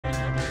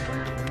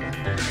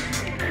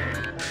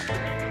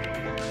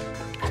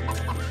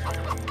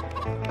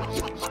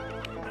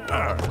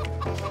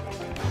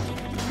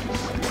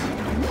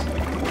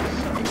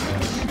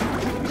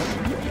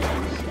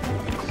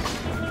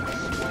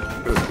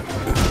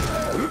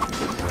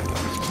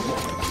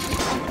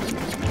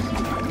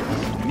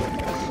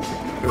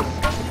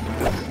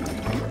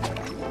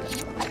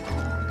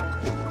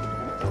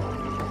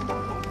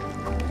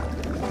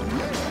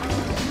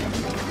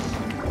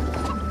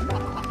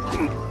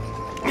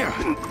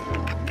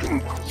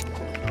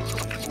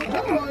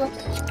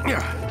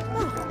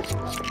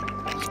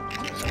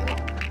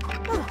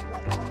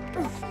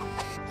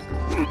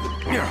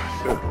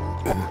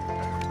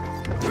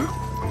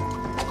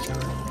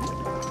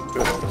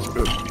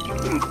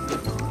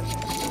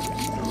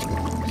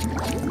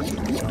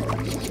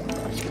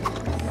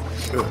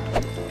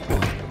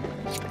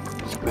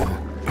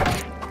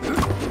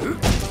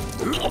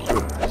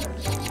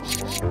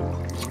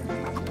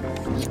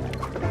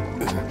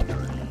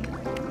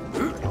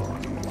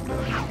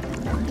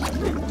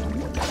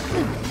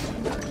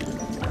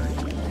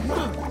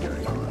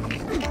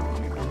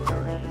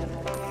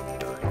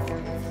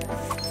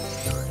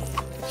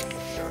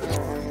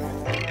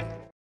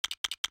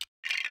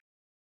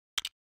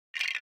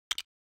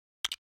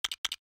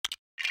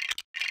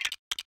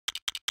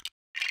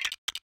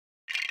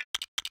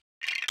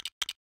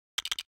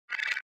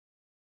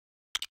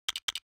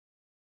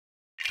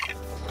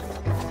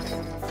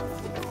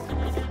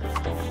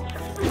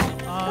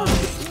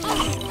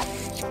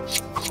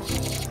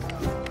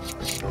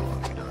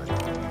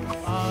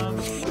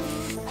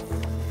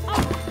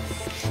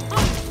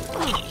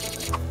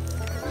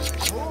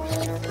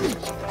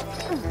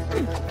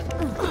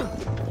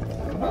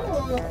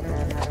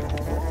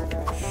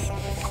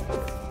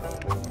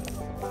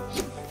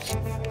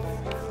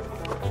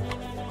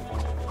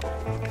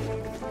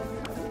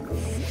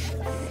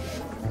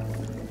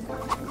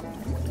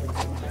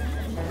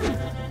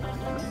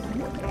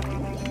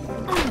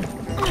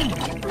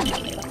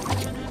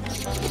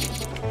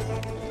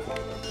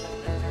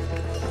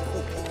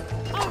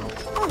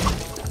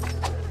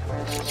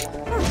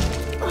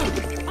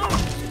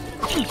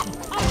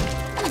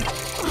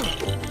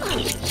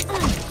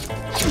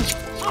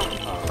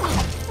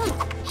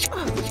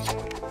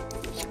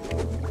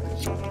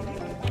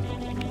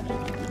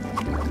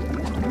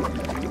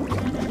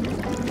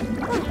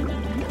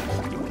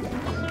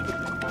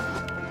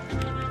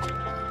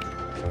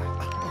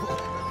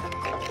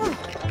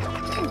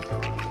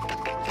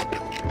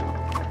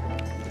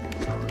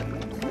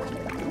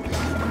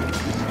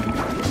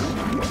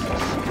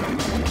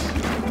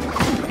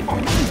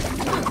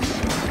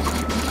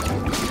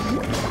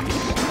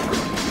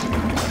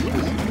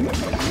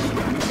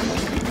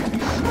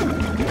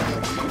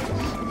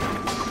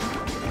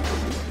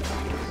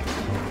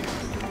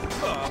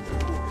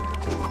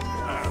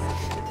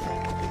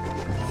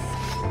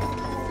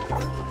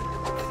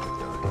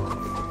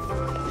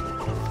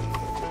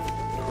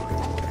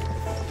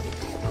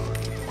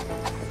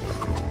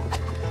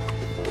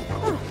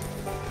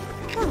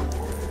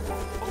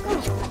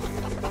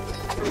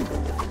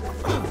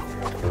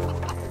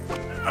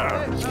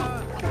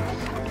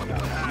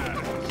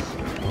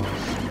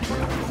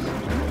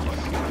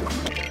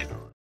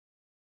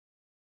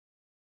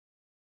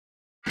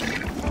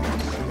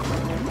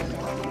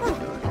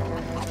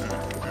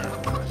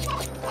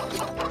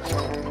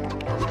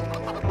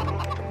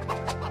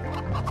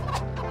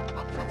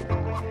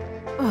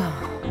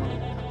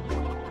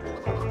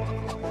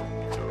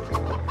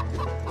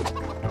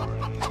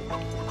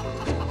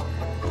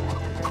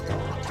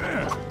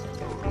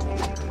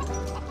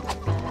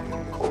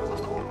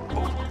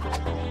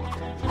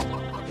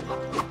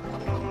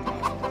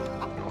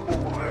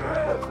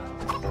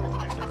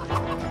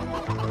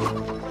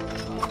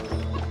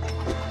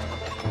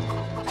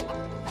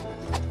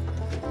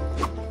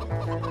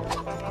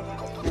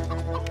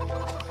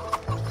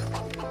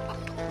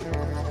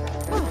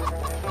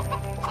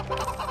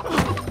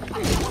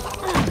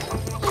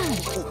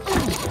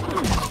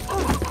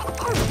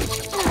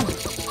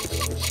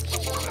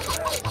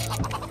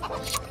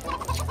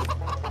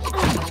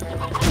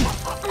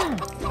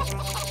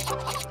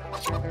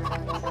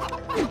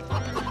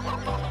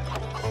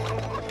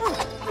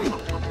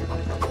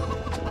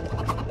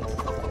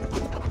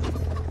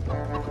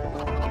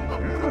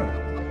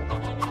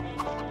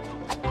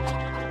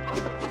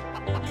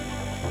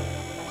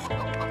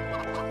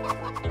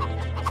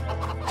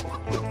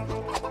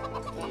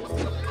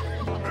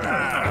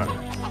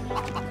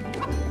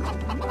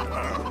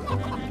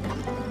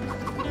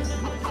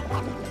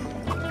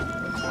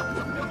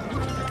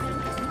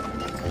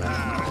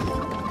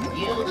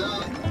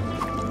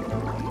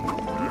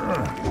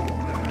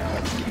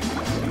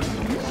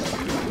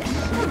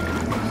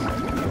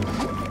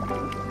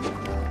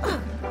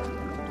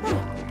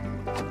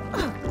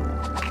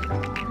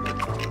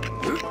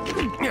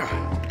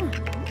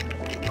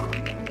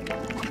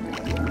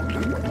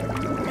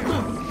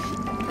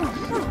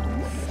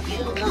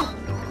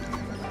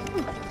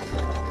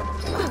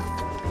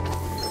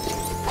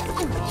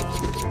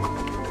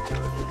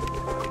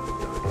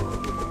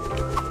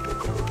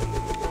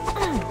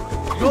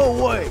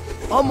Go away.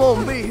 I'm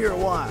gonna be here a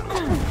while.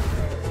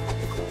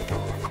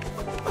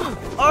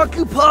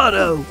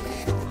 Occupado.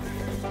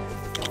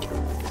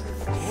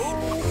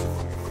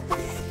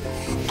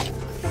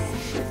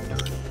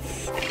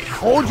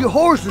 Hold your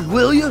horses,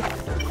 will you?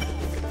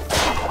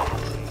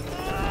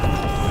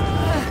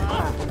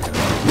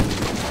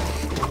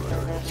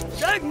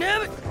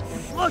 Dagnabbit, you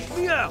flushed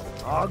me out.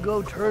 I'll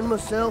go turn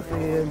myself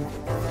in.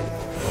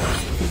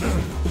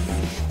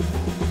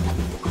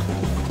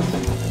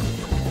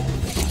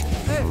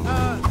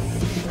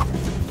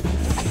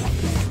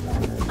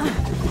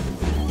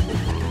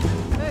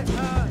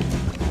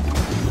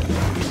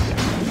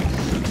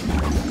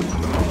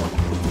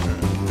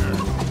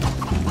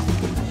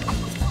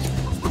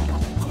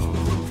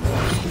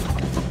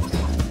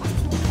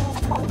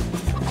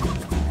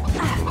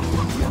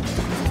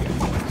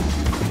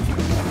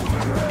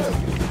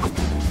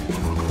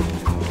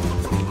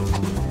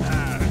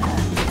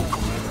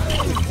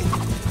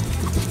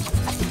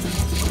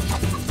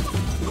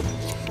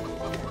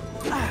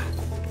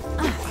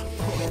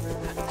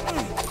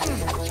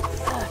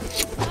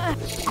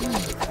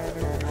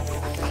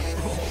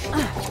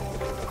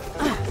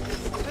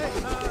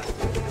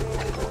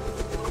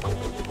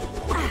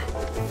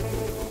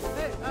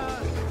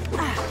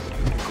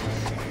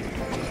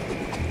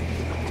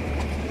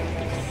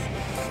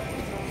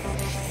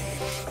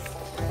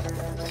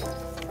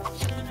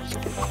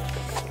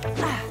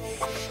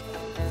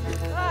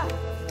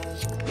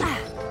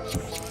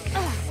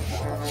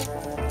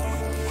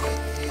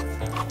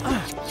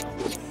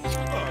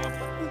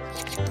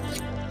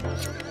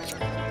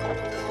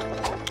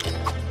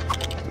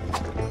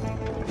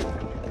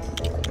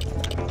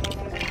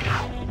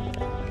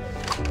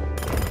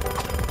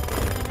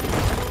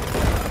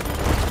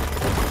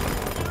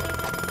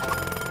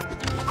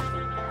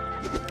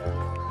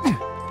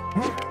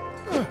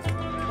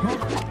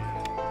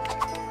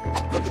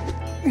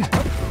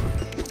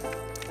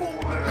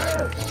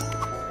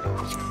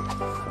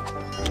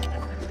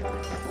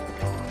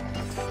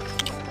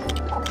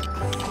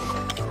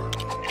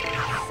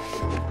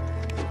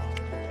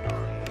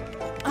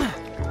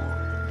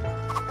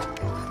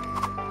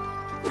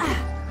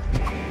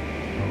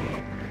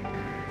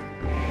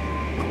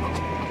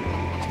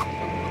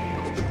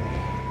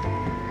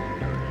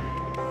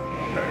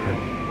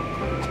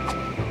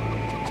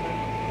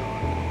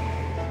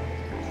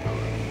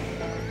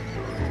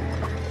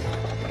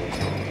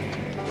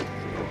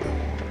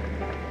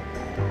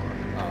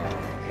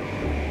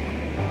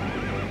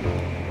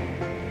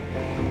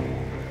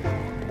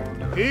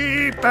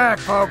 Keep back,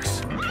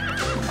 folks.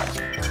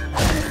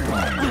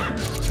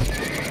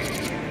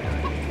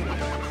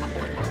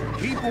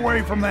 Keep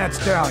away from that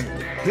stallion.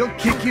 He'll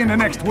kick you in the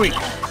next week.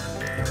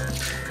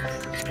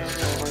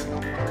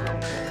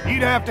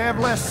 You'd have to have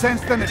less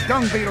sense than a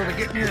dung beetle to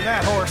get near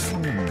that horse.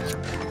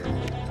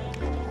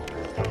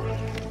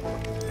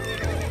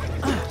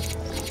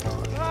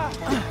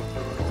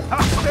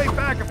 I'd stay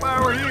back if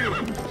I were you.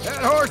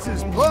 That horse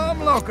is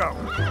plumb loco.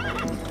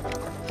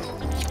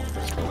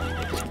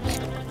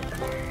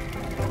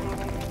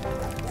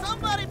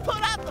 Somebody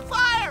put out the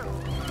fire!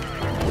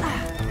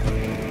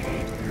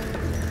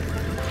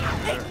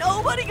 Ain't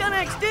nobody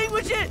gonna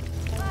extinguish it!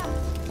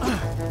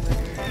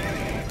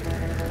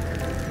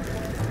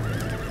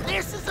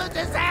 This is a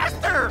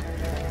disaster!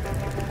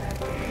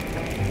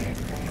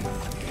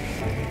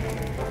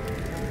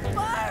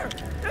 Fire!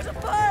 There's a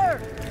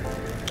fire!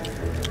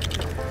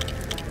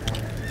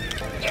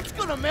 It's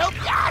gonna melt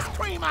the ice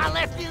cream I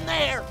left in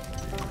there!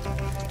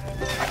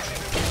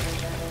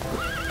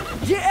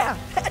 Yeah,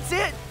 that's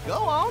it!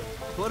 Go on,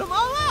 put them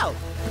all out!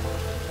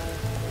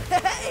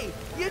 Hey,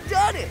 you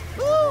done it!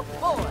 Ooh,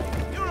 boy,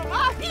 you're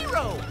my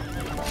hero!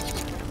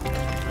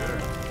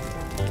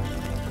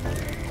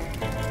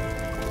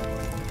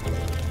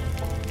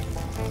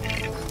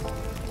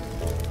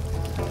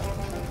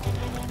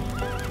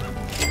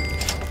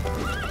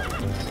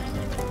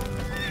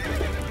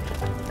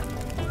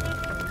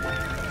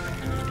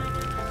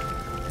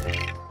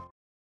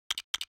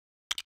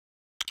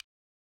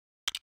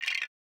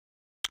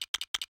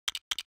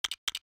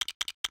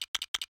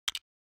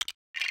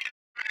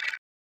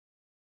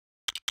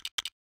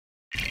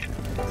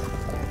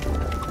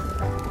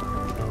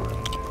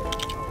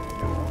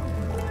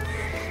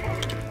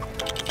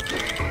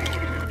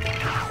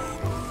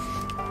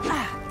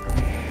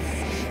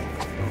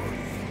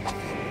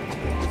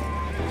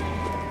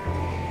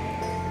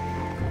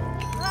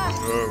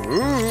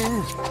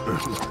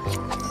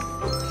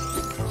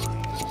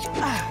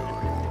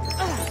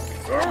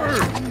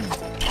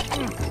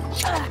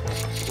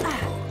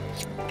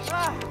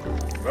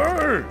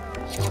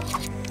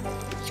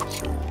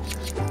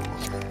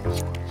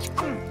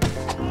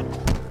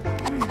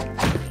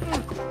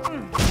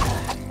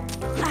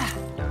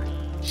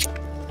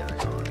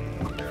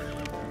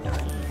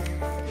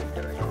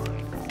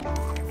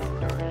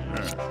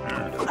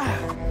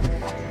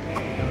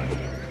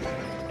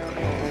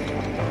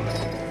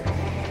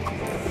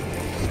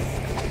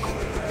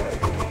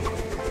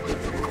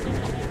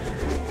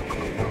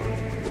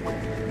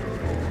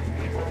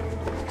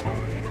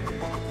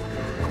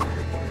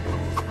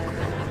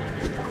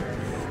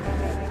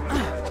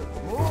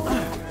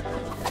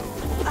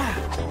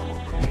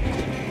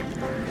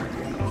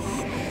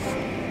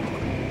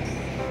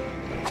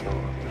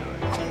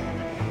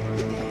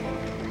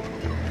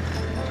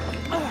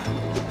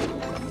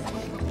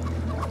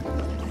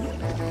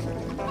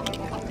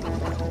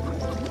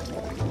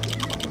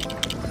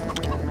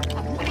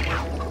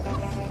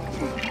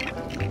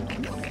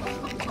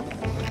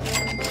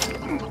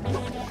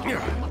 Catch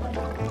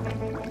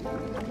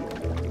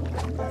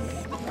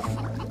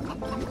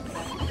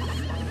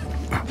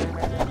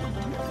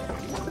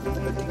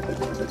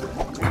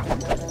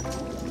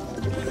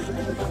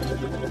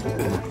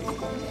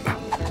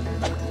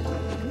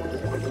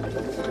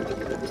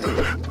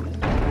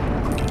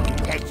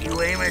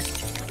you, Amos.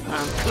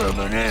 I'm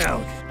coming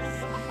out.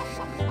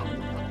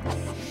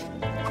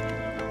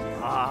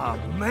 Ah,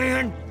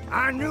 man.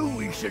 I knew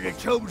we should have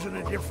chosen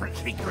a different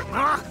secret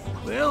knock.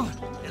 Well,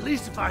 at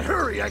least if I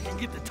hurry, I can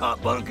get the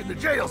top bunk in the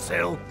jail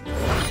cell.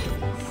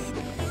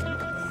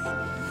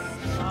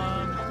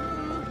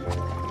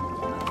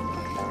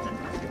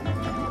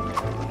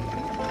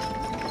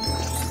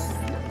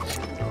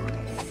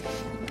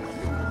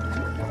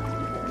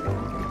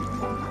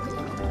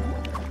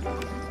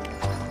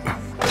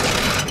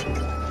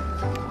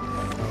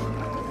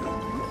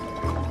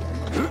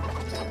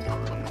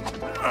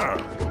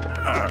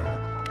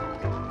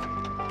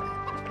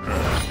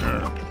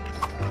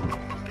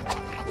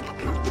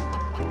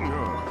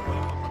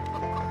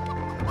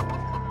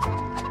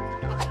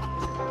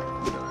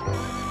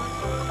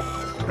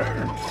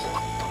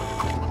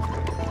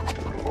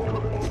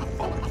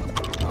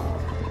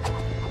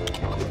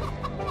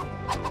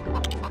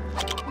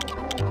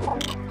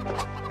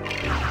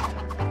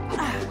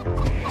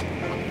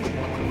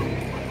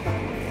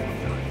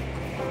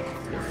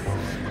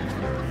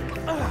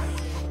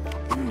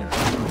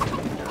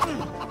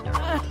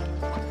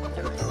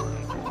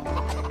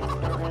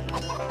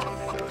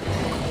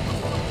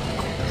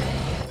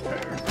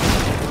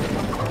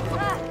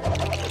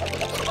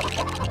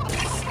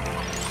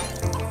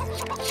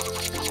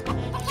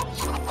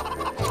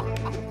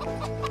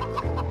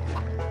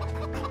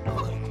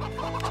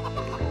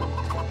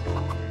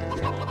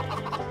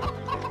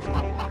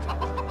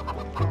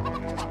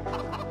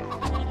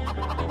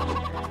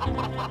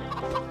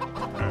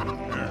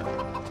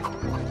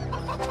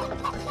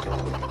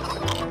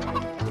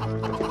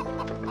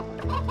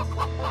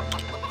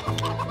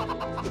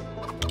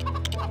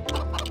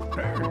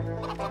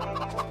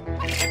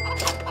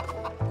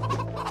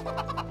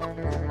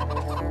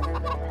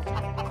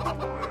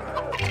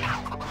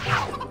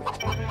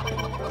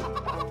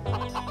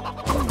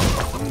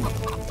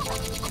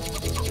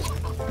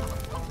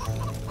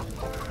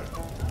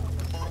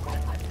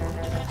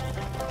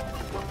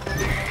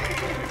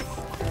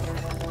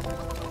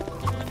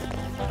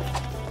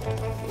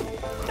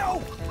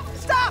 No!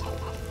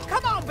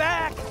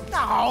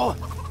 I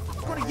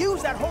was gonna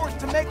use that horse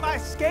to make my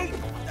escape.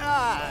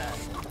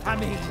 I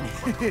mean,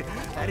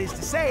 that is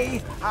to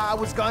say, I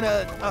was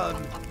gonna,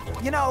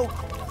 you know,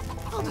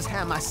 I'll just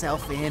hand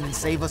myself in and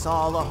save us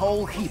all a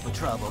whole heap of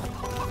trouble.